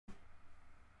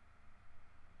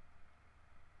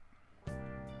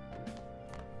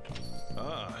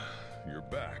you're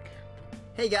back.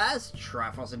 Hey guys,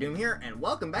 Triforce of Doom here, and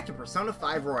welcome back to Persona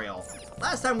 5 Royal.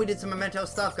 Last time we did some Memento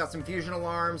stuff, got some fusion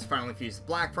alarms, finally fused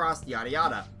Black Frost, yada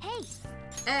yada. Hey!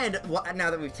 And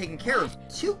now that we've taken care of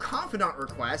 2 Confidant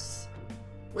requests,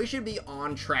 we should be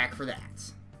on track for that.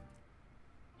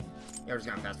 Yeah, we're just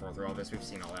gonna fast forward through all this, we've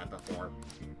seen all that before.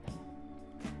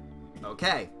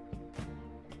 Okay.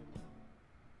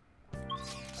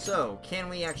 So, can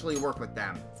we actually work with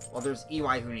them? Well, there's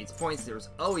EY who needs points, there's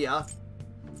Ohya.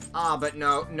 But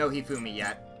no Hifumi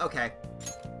yet. Okay.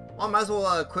 Well, I might as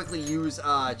well quickly use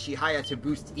Chihaya to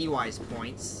boost EY's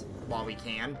points while we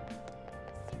can.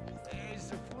 Is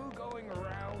the flu going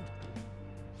around?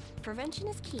 Prevention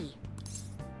is key.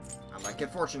 I like a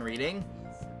fortune reading.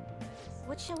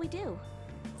 What shall we do?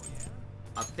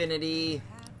 Affinity.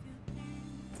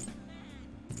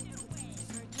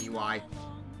 EY.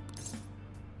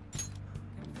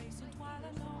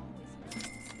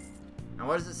 Now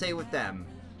what does it say with them?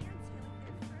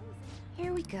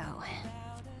 Here we go.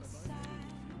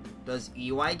 Does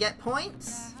EY get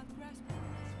points?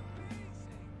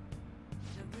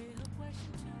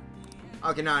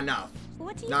 Okay, not enough.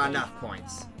 What do you Not think? enough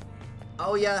points.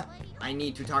 Oh yeah, I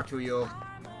need to talk to you.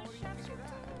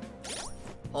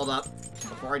 Hold up,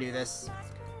 before I do this.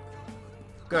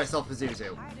 Go myself a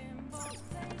Zuzu.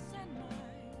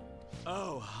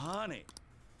 Oh, honey.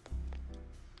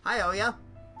 Hi, Ohya.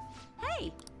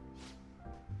 Hey!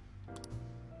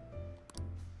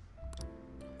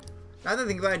 Now that I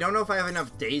think about it, I don't know if I have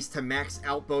enough days to max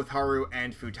out both Haru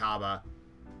and Futaba.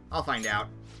 I'll find out.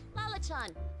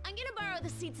 Lala-chan, I'm gonna borrow the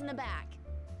seats in the back.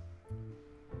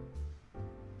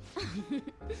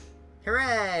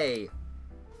 Hooray!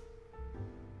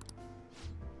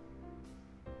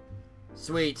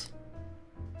 Sweet.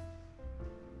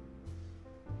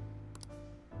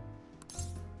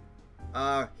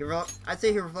 I'd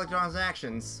say he reflected on his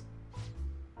actions.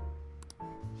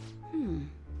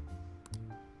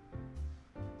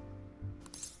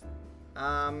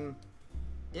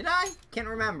 Did I? Can't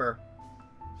remember.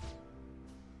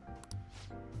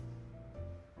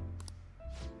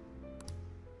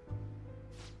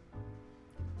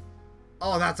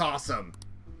 Oh, that's awesome.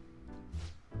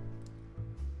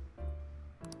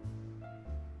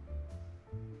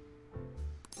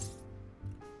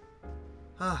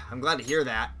 I'm glad to hear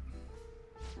that.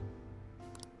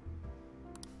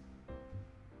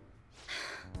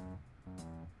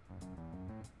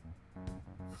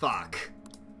 Fuck.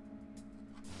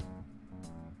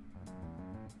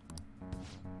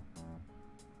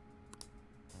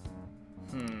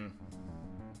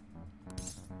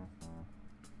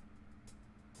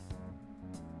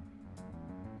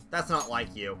 That's not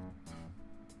like you.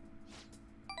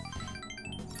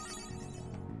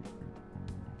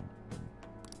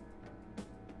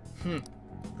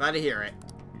 Glad to hear it.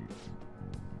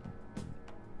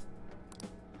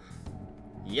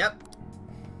 Yep.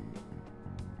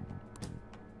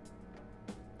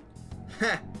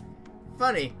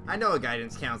 Funny, I know a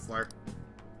guidance counselor.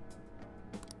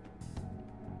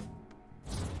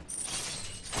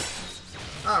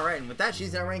 Alright, and with that,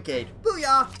 she's at rank 8.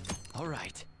 Booyah!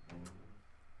 Alright.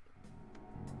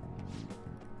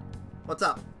 What's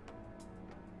up?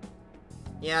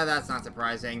 Yeah, that's not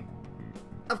surprising.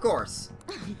 Of course.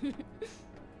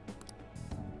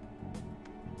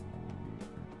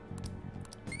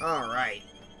 Alright.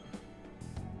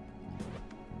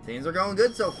 Things are going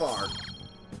good so far.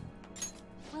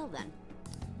 Well then.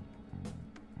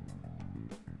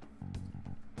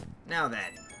 Now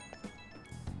then.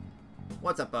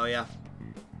 What's up, Ohya?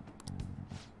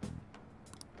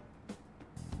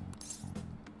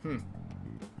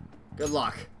 Good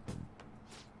luck.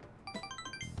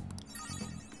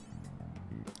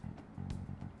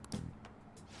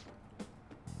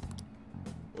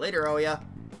 Later, Ohya.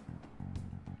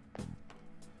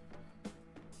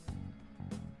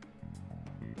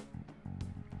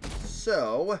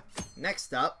 So,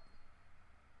 next up.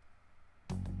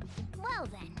 Well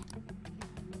then.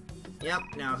 Yep,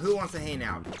 now who wants to hang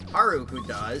out? Haru, who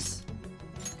does.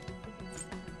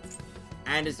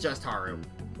 And it's just Haru.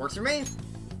 Works for me.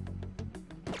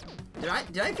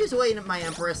 Did I fuse away my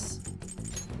Empress?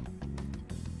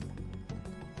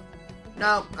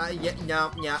 No, I need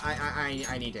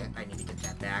to get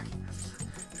that back.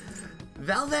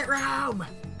 Velvet Realm!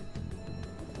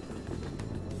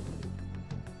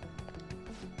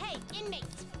 Hey, inmate!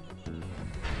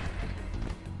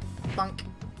 Bunk.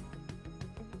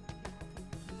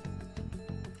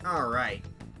 Alright.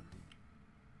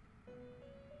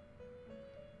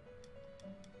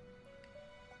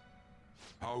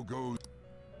 How goes?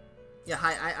 Yeah,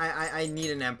 I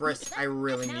need an Empress. I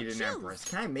really need an choose. Empress.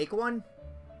 Can I make one?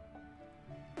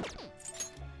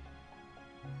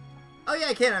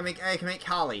 I can. I can make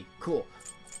Holly. Cool.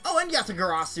 Oh, and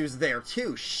Yatagarasu's there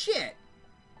too. Shit.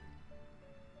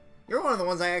 You're one of the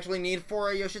ones I actually need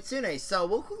for Yoshitsune. So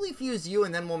we'll quickly fuse you,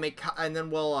 and then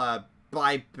we'll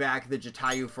buy back the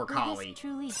Jatayu for Kali. Will this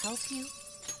truly help you?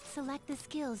 Select the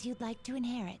skills you'd like to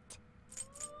inherit.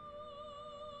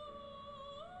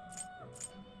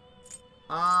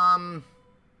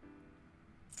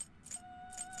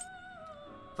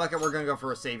 Fuck it, we're gonna go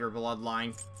for a Savior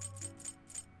Bloodline.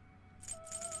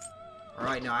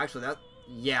 Alright, no, actually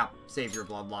yeah, Savior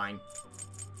Bloodline.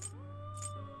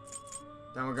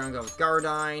 Then we're gonna go with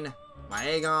Gardine,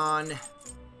 Maegon,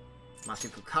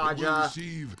 Masuku Kaja.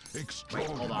 Receive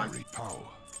extraordinary power.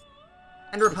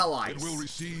 And Repel Ice. It will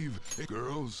receive...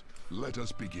 Girls, let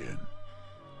us begin.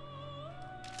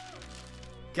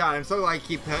 God, I'm so glad I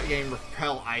keep getting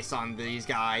Repel Ice on these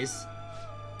guys.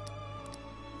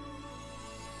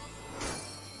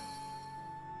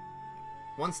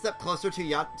 One step closer to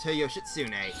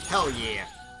Yoshitsune. Hell yeah.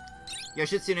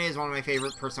 Yoshitsune is one of my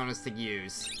favorite personas to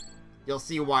use. You'll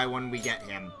see why when we get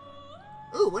him.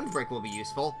 Ooh, Windbreak will be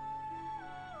useful.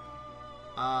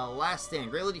 Last Stand.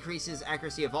 Greatly decreases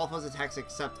accuracy of all foes attacks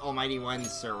except Almighty when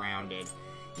surrounded.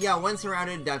 Yeah, when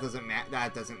surrounded, that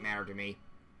doesn't matter to me.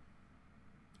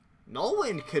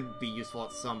 Nullwind could be useful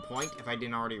at some point if I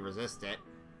didn't already resist it.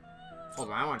 Hold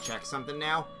on, I want to check something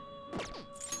now.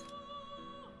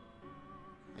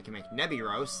 I can make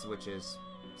Nebiros, which is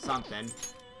something.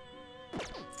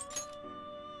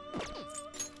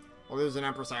 Well, there's an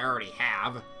Empress I already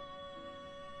have.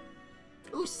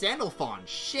 Ooh, Sandalphon,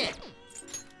 shit!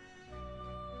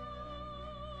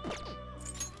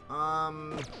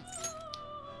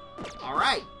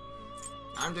 Alright.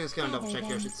 I'm just gonna double check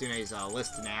Yoshitsune's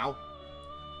list now.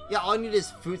 Yeah, all I need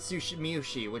is Futsu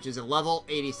Miyushi, which is a level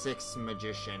 86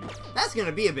 magician. That's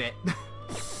gonna be a bit.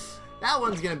 That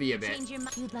one's gonna be a bit.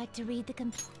 You'd like to read the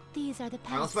These are the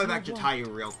paths. Alright, let's buy back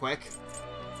Jatayu real quick.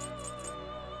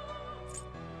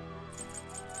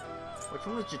 Which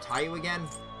one was Jatayu again?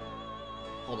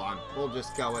 Hold on. We'll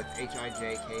just go with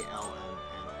Hijklm.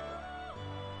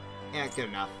 Yeah, good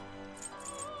enough.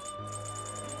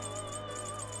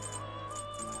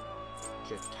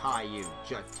 Jatayu.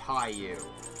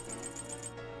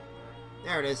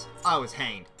 There it is. Oh, it's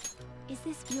hanged. Is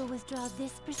this you'll withdraw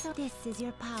this persona? This is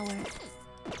your power.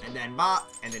 And then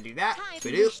and then do that.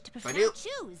 Choose.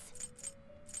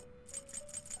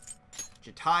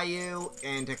 Jatayu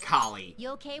and Akali. You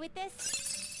okay with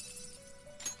this?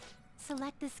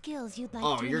 Select the skills you'd like to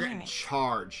Oh, you're inherit. getting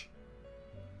charge.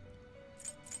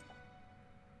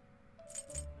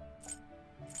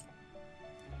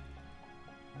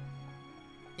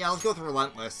 Yeah, let's go with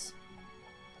Relentless.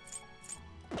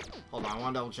 Hold on, I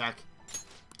want to double check.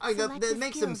 Oh, that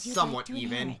makes them somewhat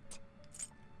even.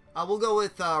 We'll go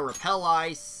with Repel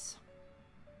Ice.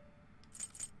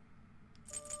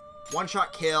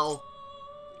 One-shot kill.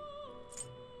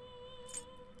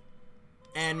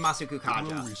 And Masuku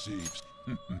Kaja. Receives.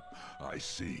 I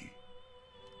see.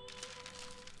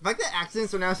 The fact that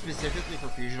accidents are now specifically for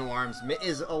fusion alarms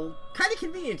is kind of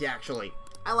convenient, actually.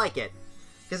 I like it.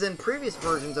 Because in previous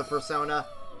versions of Persona,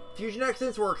 fusion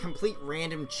accidents were a complete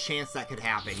random chance that could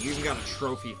happen. You even got a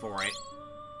trophy for it.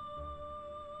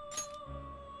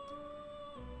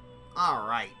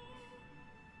 Alright.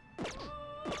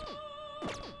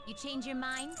 You change your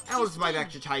mind? I'll just buy back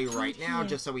Jatayu right now,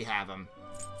 just so we have him.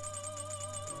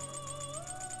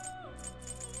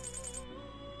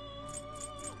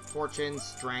 Fortune,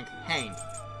 Strength, Hanged.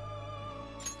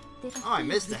 Oh, I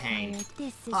missed the Hanged.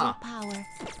 This is your power.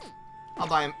 I'll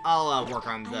buy him. I'll work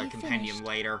on the compendium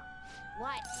later.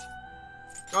 What?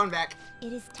 Going back.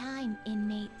 It is time,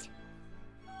 inmate.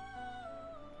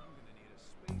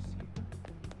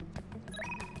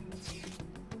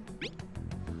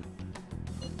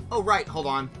 Oh, right. Hold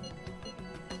on.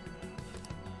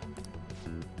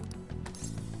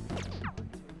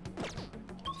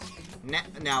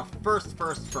 Now, first,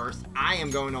 I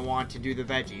am going to want to do the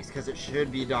veggies, because it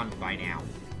should be done by now.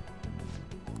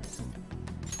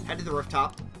 Head to the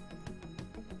rooftop.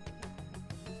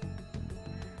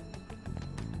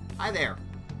 Hi there.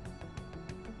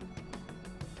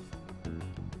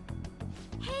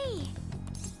 Hey!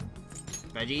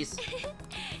 Veggies.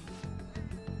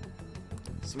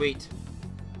 Sweet.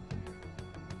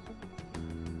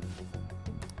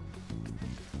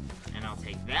 And I'll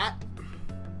take that.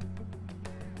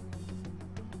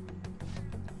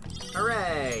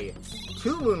 Hooray!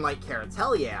 2 Moonlight Carrots,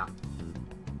 hell yeah!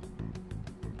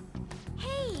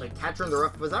 Hey! Like Catcher in the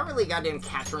Roof, was that really a goddamn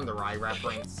Catcher in the Rye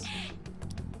reference?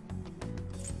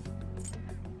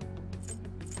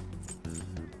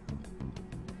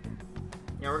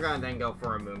 Yeah, we're gonna then go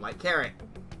for a Moonlight Carrot.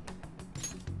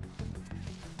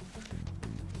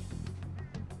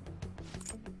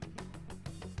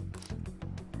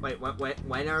 Wait,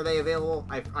 when are they available?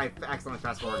 I accidentally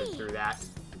fast-forwarded Hey. through that.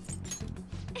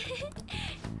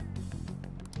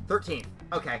 13th.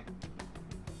 Okay.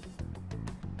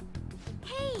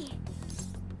 Hey,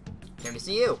 Came to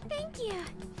see you. thank you.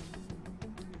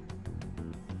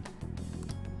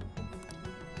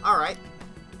 Alright.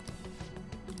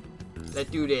 Let's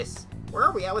do this. Where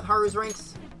are we at with Haru's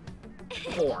ranks?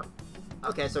 4.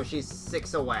 Okay, so she's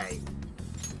 6 away.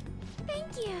 Thank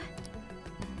you.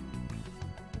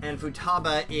 And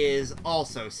Futaba is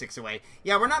also 6 away.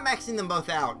 Yeah, we're not maxing them both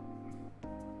out.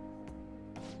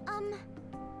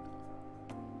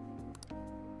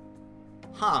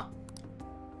 Huh.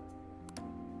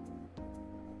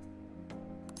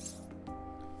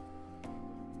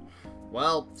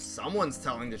 Well, someone's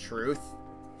telling the truth.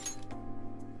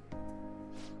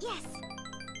 Yes.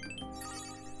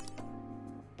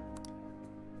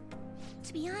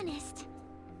 To be honest,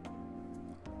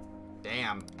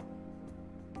 Damn.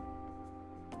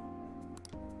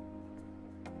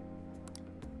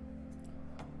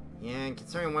 Yeah, and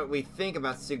considering what we think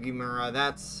about Sugimura,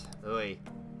 that's... Oy.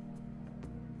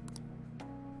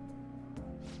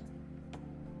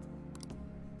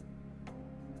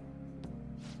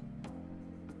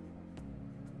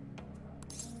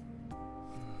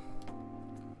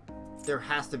 There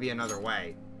has to be another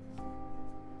way.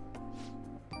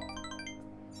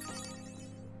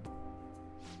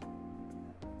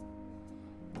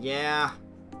 Yeah.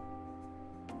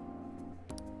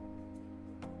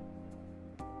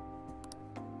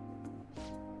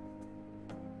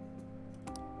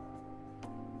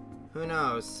 Who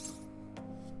knows?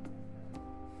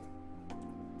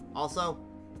 Also,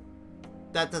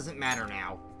 that doesn't matter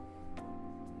now.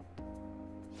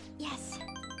 yes.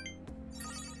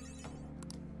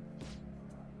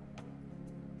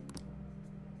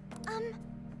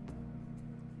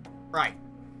 Right.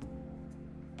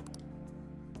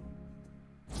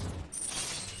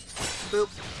 Boop.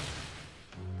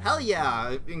 Hell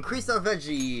yeah! Increase our veggie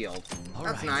yield.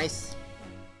 That's nice.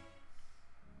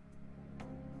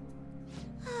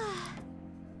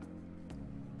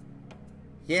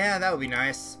 Yeah, that would be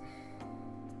nice.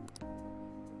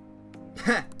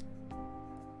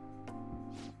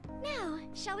 Now,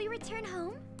 shall we return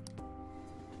home?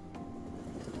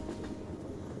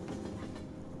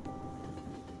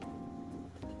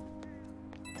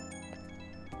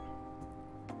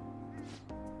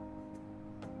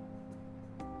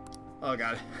 Oh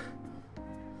god.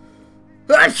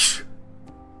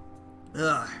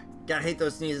 Ugh! Gotta hate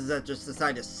those sneezes that just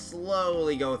decide to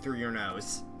slowly go through your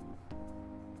nose.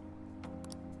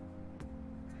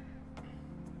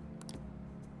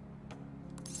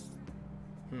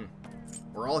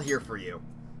 We're all here for you.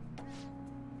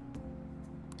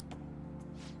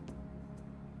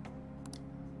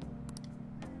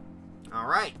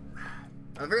 Alright.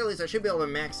 At the very least, I should be able to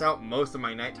max out most of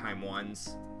my nighttime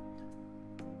ones.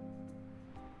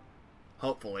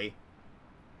 Hopefully.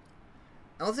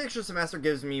 Unless the extra semester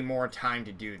gives me more time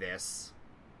to do this.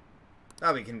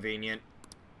 That'll be convenient.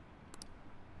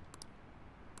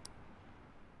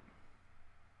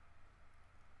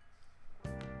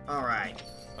 Alright.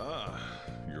 Ah,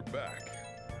 you're back.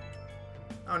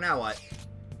 Oh, now what?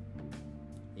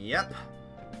 Yep.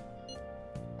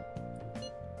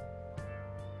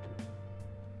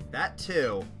 That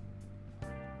too.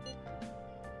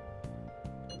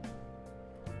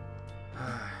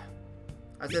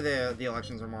 I'd say the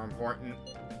elections are more important.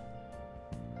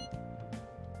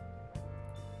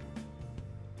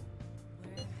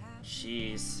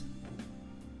 Jeez.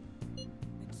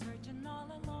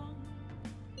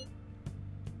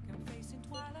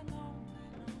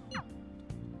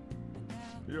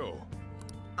 Yo.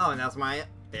 Oh, and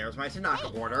there's my Tanaka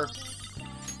border.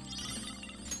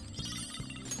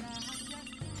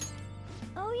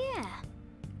 Oh yeah.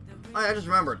 Oh, I just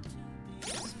remembered.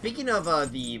 Speaking of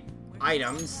the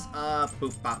items,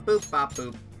 boop bop boop bop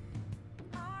boop.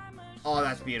 Oh,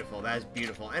 that's beautiful. That is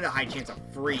beautiful, and a high chance of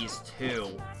freeze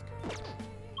too.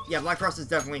 Yeah, Black Frost is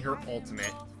definitely her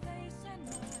ultimate.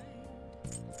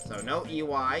 So no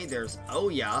EY. There's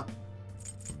Ohya.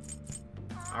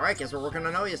 Alright, guess we're working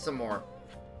on Ohya some more.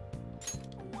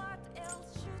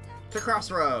 To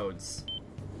Crossroads.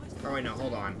 Oh wait, no,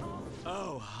 hold on.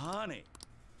 Oh, honey.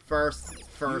 First.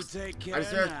 You take care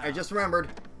now. I just remembered.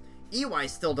 EY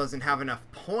still doesn't have enough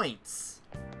points.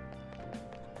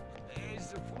 Is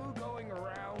the flu going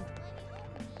around?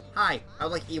 Hi, I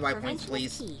would like EY points, Prevention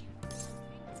please. is key.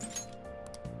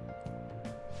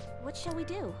 What shall we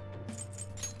do?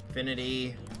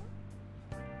 Infinity.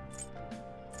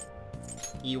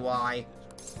 EY.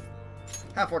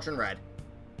 Have Fortune Red.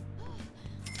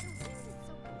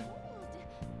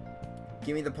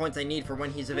 Give me the points I need for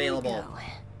when he's available.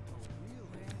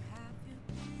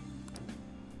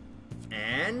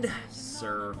 And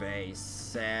survey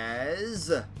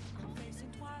says...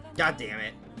 God damn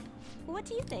it. What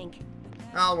do you think?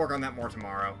 I'll work on that more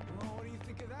tomorrow. Well, what do you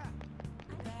think of that?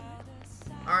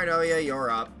 Alright, Ohya, you're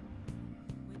up.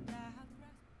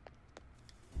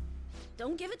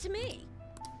 Don't give it to me.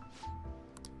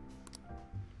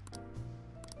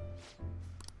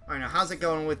 Alright, now how's it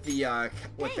going with the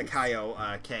Thanks.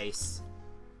 Kaio case?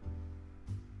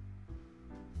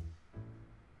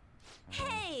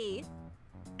 Hey!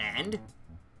 And?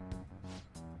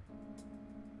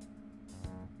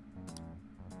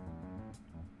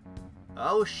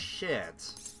 Oh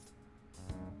shit.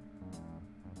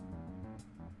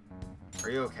 Are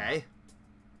you okay?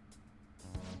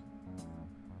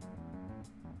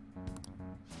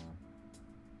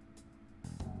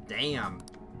 Damn.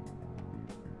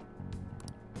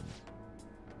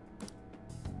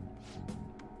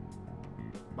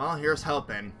 Well, here's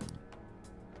hoping.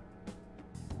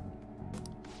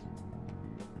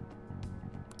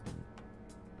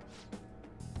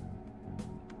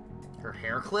 Her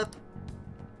hair clip?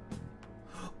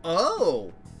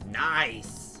 Oh!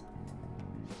 Nice!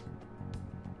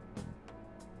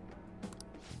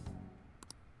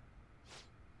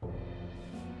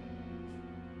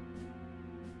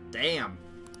 Damn.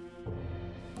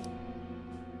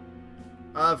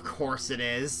 Of course it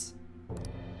is.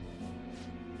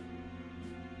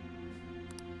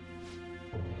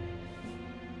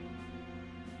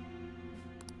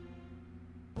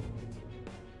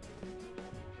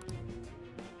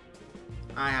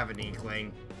 I have an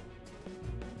inkling.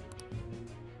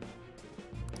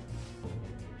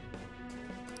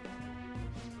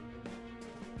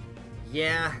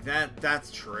 Yeah,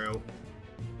 that's true.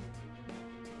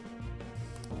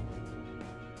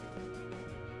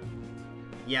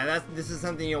 Yeah, this is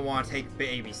something you'll want to take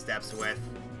baby steps with.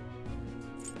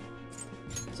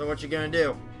 So what you gonna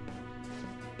do?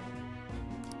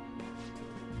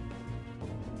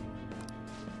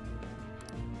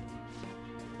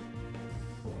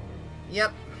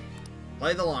 Yep.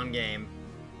 Play the long game.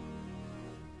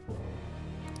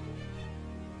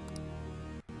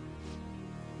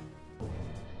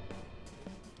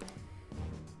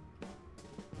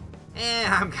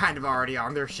 I'm kind of already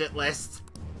on their shit list.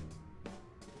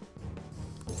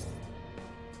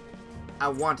 I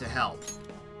want to help.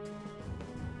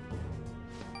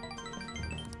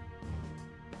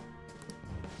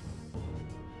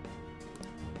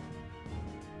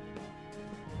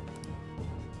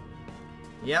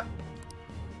 Yep.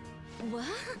 What?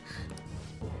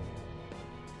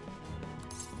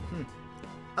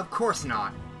 Of course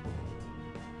not.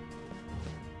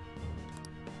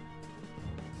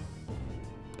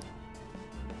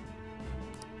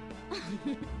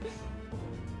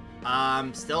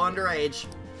 Still underage.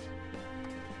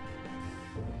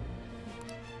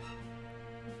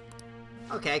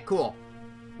 Okay, cool.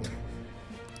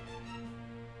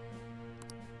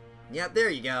 Yep, there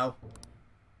you go.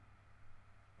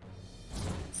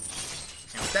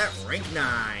 And with that, rank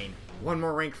 9. One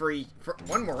more rank for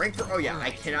oh yeah,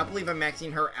 I cannot believe I'm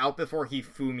maxing her out before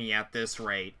Hifumi at this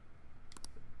rate.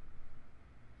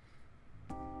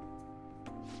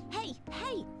 Hey,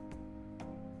 hey!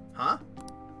 Huh?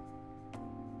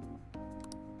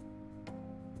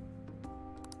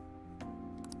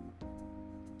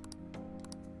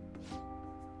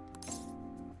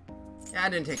 Yeah, I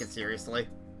didn't take it seriously.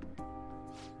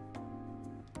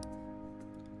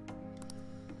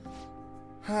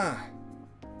 Huh.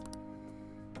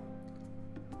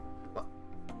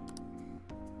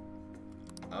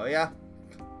 Oh yeah?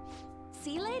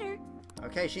 See you later.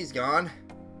 Okay, she's gone.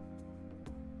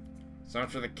 So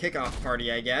much for the kickoff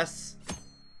party, I guess.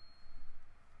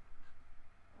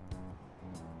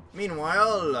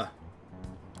 Meanwhile...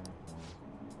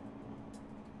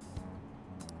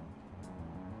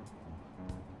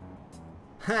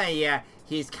 yeah,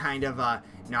 he's kind of,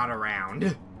 not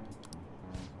around.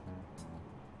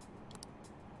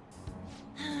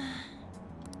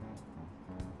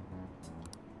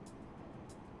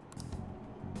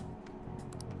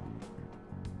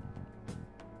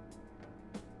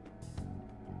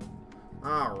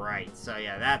 Alright, so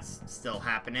yeah, that's still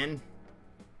happening.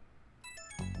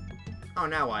 Oh,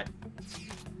 now what?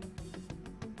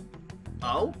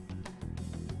 Oh?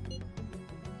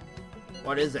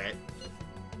 What is it?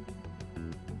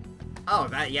 Oh,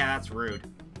 yeah, that's rude.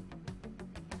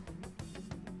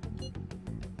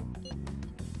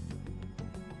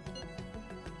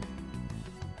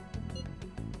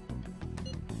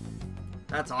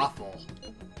 That's awful.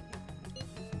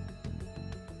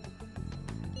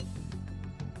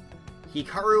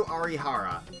 Hikaru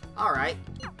Arihara. Alright.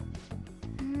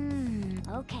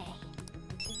 Okay.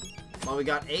 Well, we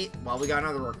got 8. Well, we got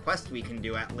another request we can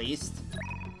do at least.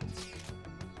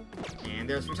 And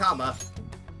there's Futaba.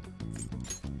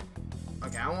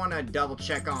 Okay, I want to double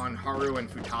check on Haru and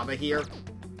Futaba here.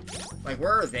 Like,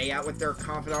 where are they at with their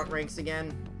confidant ranks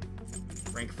again?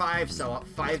 Rank 5, so up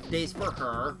 5 days for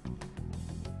her.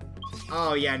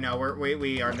 Oh, yeah, no,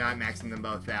 we are not maxing them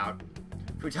both out.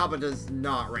 Futaba does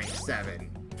not rank 7.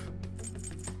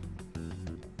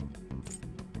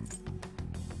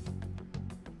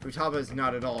 Futaba is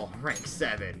not at all rank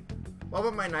 7. What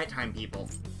about my nighttime people?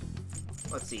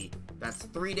 Let's see. That's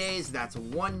 3 days, that's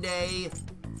 1 day,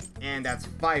 and that's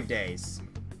 5 days.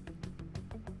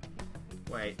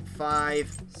 Wait,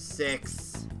 5,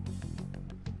 6,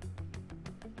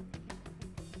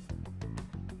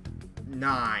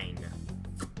 9.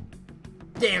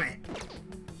 Damn it!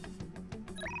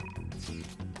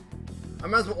 I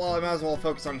might as well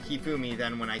focus on Hifumi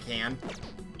then when I can.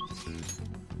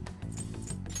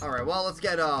 Alright, well, let's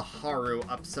get Haru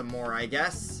up some more, I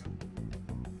guess.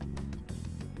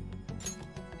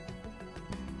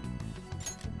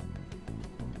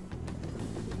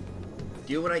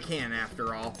 Do what I can,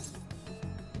 after all.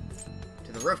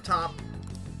 To the rooftop.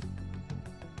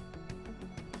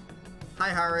 Hi,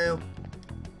 Haru.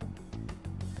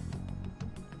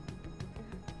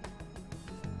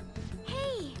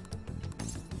 Hey,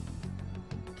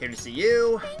 Came to see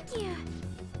you. thank you.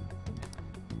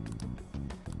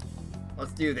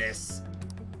 Let's do this.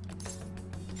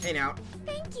 Hey, now.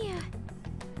 Thank you.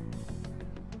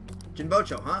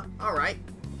 Jinbocho, huh? Alright.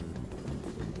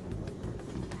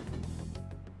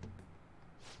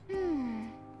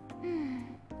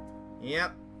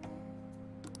 Yep.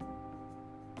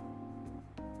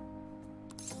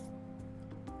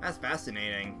 That's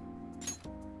fascinating.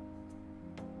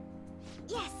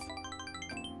 Yes.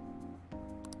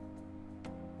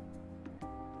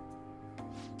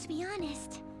 To be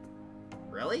honest,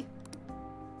 Really?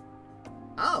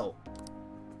 Oh.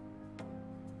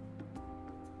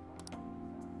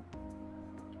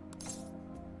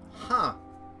 Huh.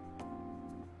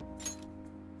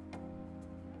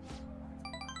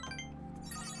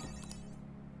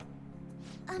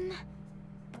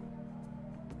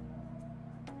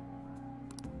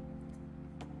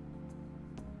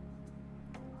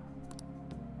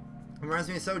 Reminds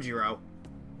me of Sojiro.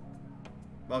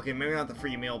 Well, okay, maybe not the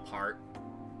free meal part.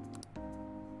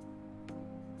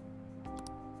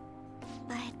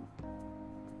 but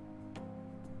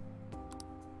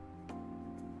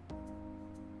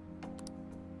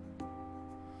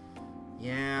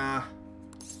Yeah.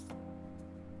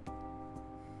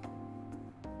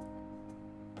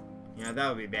 Yeah, that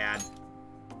would be bad.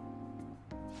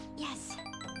 yes.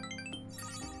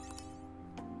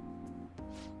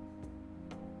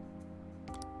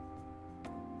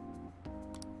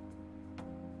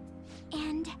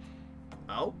 And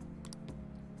Oh?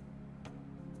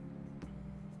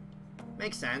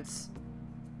 Makes sense.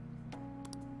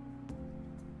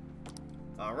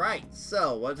 Alright,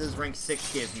 so what does rank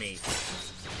 6 give me?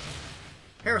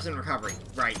 Harrison recovery.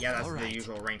 Right, yeah, that's the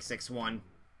usual rank 6 one.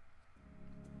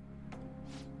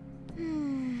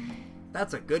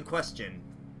 That's a good question.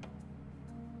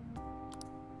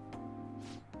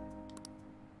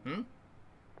 Hmm?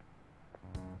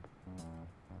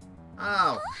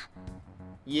 Oh.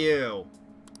 You.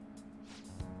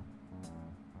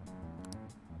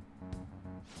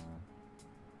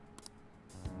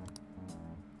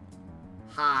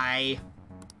 Hi.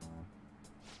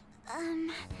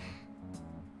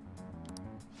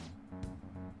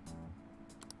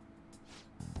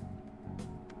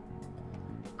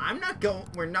 I'm not going.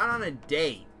 We're not on a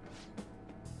date.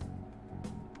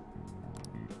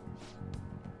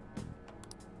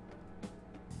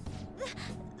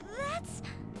 that's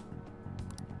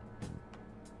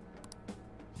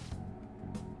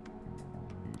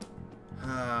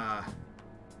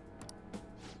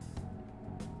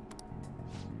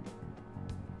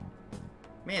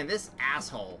Man, this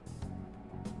asshole.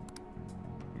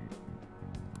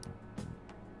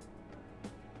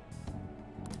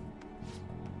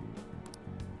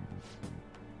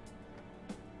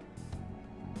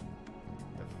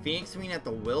 The Phoenix Queen at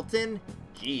the Wilton?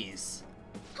 Jeez.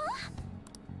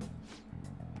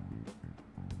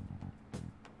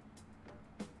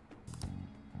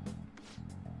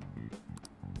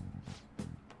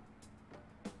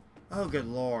 Oh, good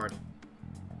lord.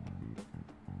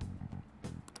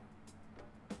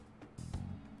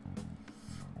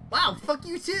 Wow, fuck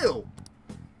you too!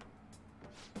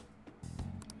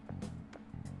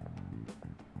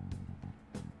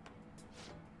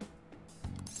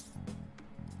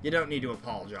 You don't need to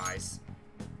apologize.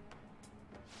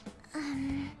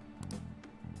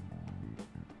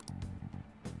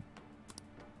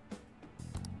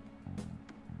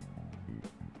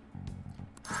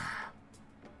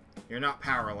 You're not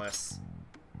powerless.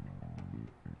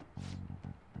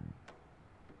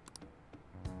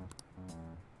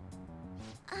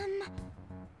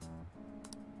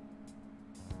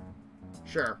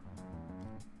 Sure.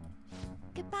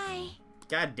 Goodbye.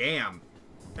 God damn.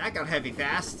 That got heavy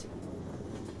fast.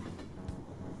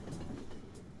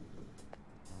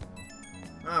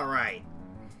 Alright.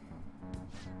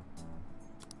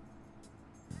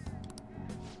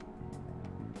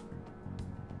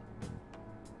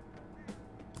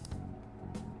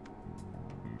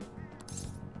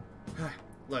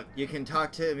 Look, you can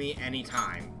talk to me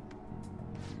anytime.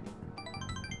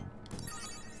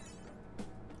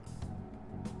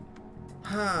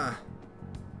 Huh.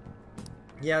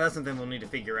 Yeah, that's something we'll need to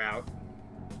figure out.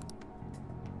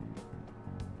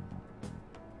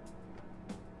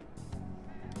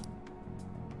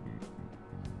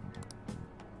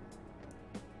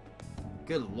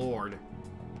 Good lord.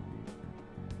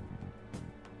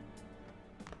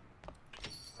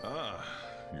 Ah,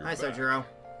 you're Hi, back. Sojiro.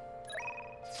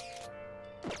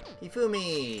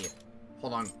 Hifumi!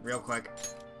 Hold on, real quick.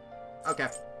 Okay.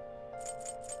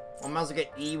 Well, I might as well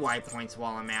get EY points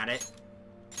while I'm at it.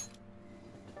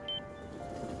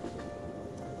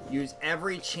 Use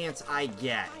every chance I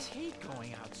get. I hate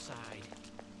going outside.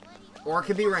 Or it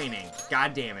could be raining.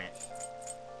 God damn it.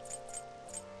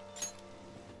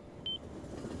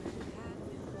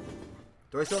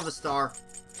 Do I still have a star?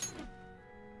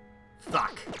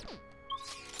 Fuck.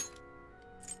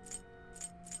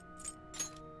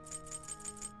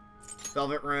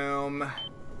 Velvet room.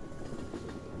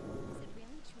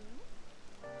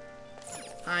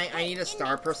 Hi, I need a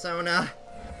star persona.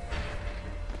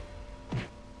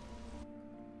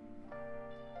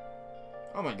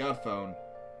 Oh my god, phone.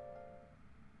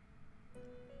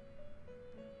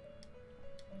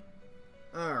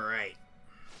 Alright.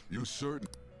 You certain?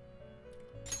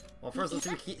 Well, first let's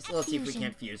see if we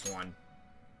can't fuse one.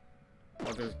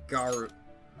 Oh, there's Garu.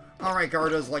 Alright,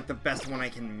 Garuda's like the best one I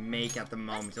can make at the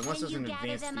moment. Unless there's an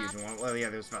advanced fusion one. Well, yeah,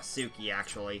 there's Vasuki,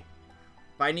 actually.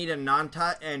 But I need a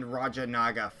Nanta and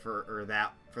Rajanaga for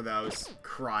those.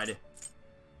 Crud.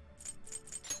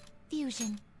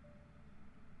 Fusion.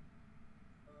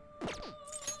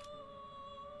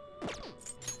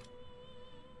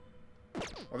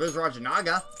 Well, there's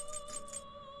Rajanaga.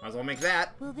 Might as well make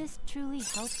that. Will this truly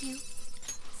help you?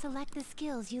 Select the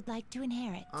skills you'd like to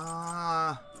inherit.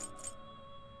 Yeah,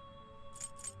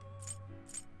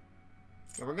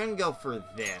 we're gonna go for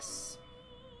this.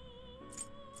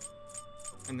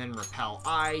 And then Repel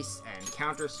Ice, and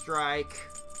Counter Strike,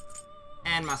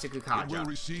 and Masaku It will Kaja.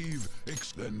 receive.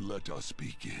 Then let us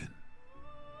begin.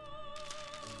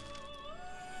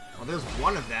 Well, there's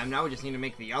one of them. Now we just need to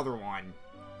make the other one.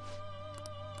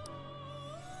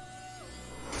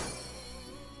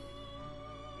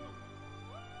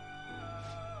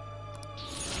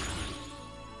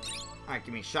 Alright,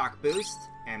 give me Shock Boost,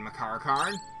 and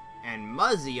Makarakarn, and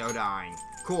Muzziodine.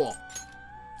 Cool.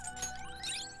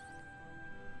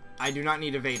 I do not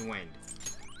need Evade Wind.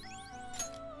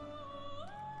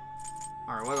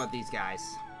 Alright, what about these guys?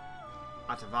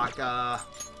 Atavaka.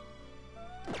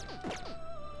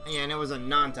 Yeah, and it was a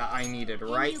Nanta I needed,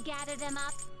 right? Can you gather them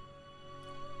up?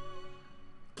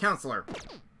 Counselor.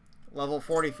 Level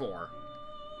 44.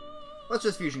 Let's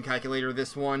just Fusion Calculator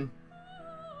this one.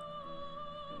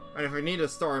 And if I need a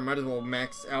star, I might as well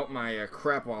max out my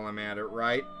crap while I'm at it,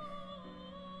 right?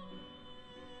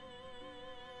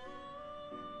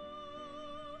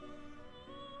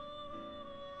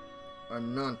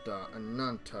 Ananta,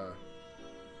 Ananta.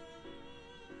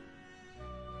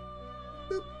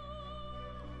 Boop.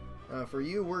 For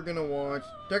you, we're gonna watch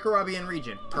Decorabi and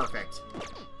Regent. Perfect.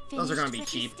 Those are gonna be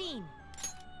cheap.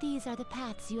 These are the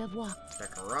paths you have walked.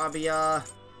 Decorabia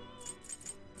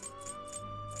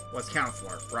was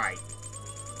Counselor, right.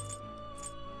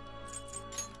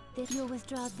 You'll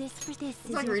withdraw this for this. It's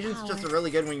like Regent's just a really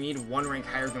good when you need one rank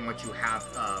higher than what you have,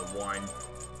 one.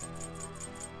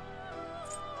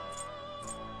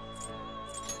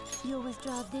 You'll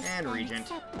withdraw this And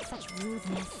Regent. accept such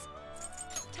rudeness.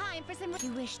 Time for some.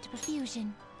 You wish to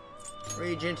fusion.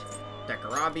 Regent,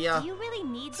 Decorabia. Do you really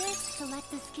need this?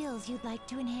 Select the skills you'd like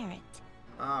to inherit.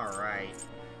 Alright.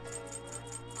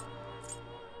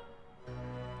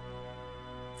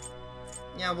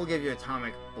 Yeah, we'll give you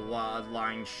Atomic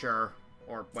Bloodline, sure.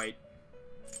 Or, wait.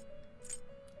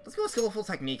 Let's go with Skillful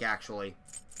Technique, actually.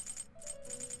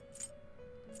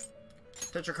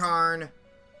 Tetrakarn,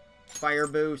 Fire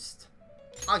Boost,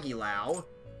 Aguilau.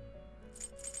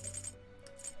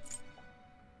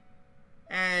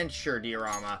 And sure,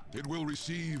 diorama. It will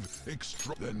receive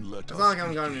extra. Then let It's us not like I'm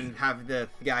begin. going to have the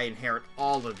guy inherit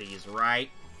all of these, right?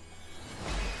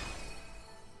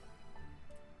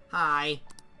 Hi.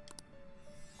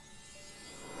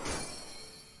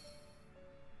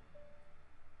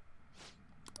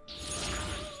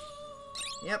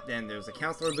 Yep, then there's a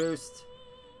counselor boost.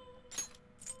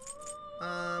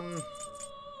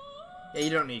 Yeah, you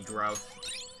don't need growth.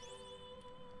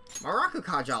 Maraku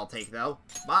Kaja I'll take, though.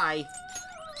 Bye.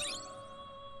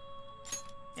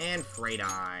 And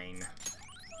Freydine.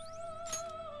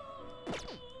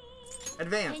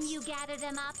 Advance. Can you gather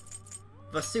them up?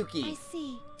 I Vasuki.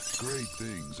 see. Great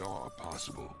things are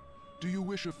possible. Do you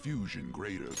wish a fusion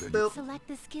greater than Boop. Select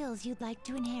the skills you'd like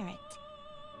to inherit.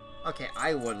 Okay,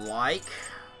 I would like...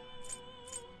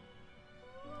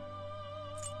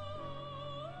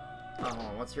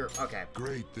 Oh, what's your... Okay.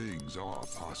 Great things are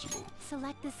possible.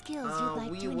 Select the skills you'd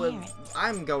like we to would... inherit.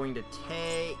 I'm going to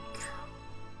take...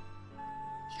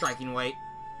 Striking weight.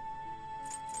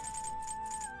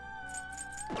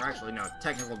 Or actually, no.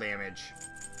 Technical damage.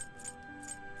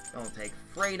 I'll take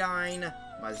Freydine,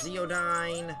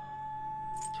 Maziodine,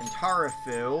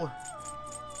 Tentarafu.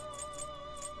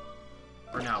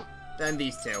 Or no. Then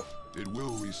these two. It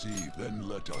will receive. Then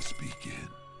let us begin.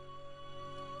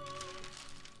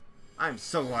 I'm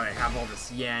so glad I have all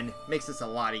this yen. Makes this a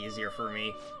lot easier for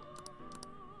me.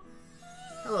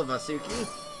 Hello, Vasuki.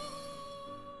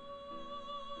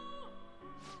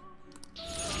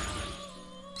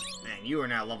 Man, you are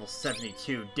now level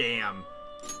 72. Damn.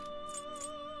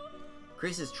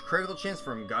 Increases critical chance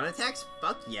from gun attacks?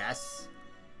 Fuck yes.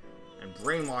 And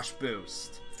brainwash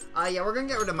boost. Yeah, we're gonna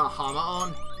get rid of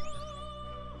Mahama-on.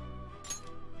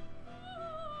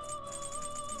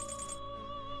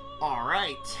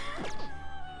 Alright.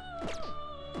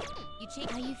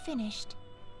 Are you finished?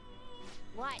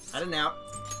 What? Heading out.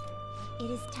 It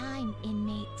is time,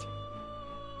 inmate.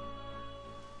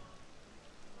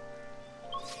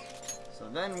 So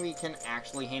then we can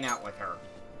actually hang out with her.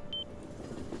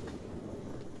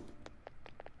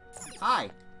 Hi.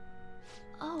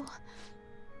 Oh,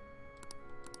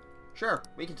 Sure,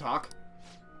 we can talk.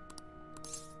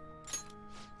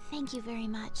 thank you very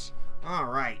much.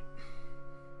 Alright.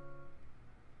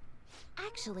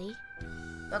 Actually,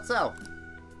 That's so.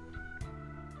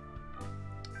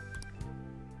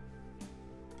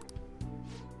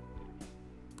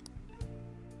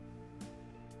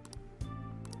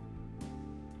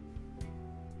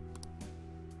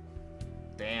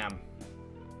 Damn.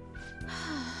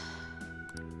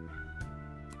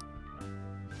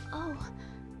 oh,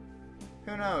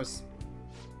 Who knows?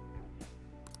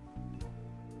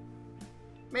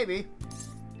 Maybe.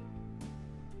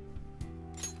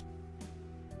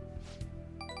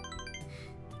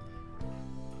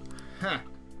 Huh.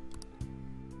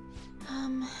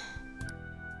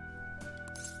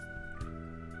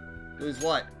 Lose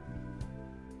what?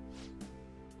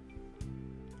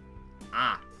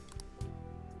 Ah.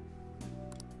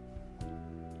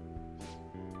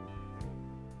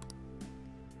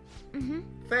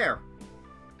 Fair.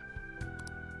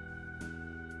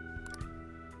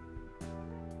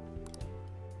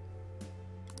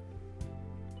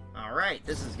 Alright,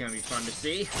 this is gonna be fun to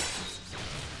see.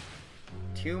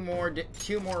 Two more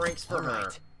ranks for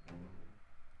her.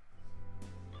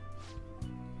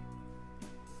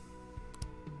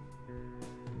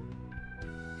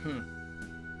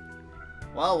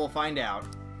 Well, we'll find out.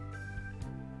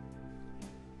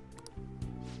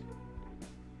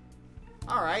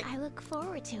 Alright. I look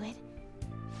forward to it.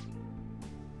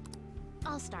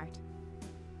 I'll start.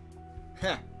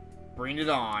 Heh. Bring it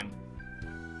on.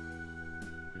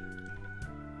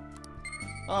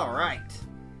 Alright.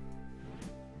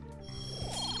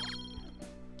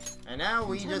 And now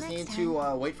we Until just next need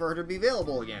to wait for her to be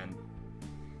available again.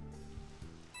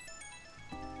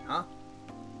 Huh?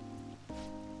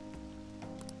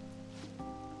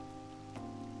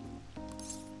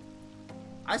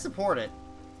 I support it.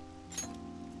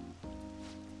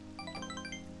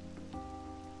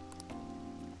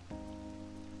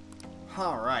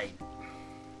 Alright.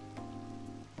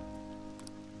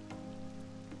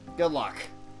 Good luck.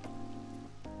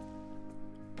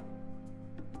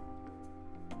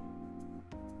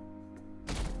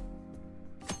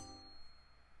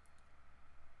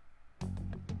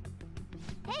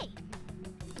 Hey!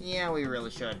 Yeah, we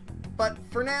really should. But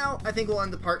for now, I think we'll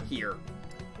end the part here.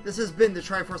 This has been the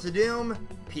Triforce of Doom.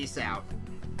 Peace out.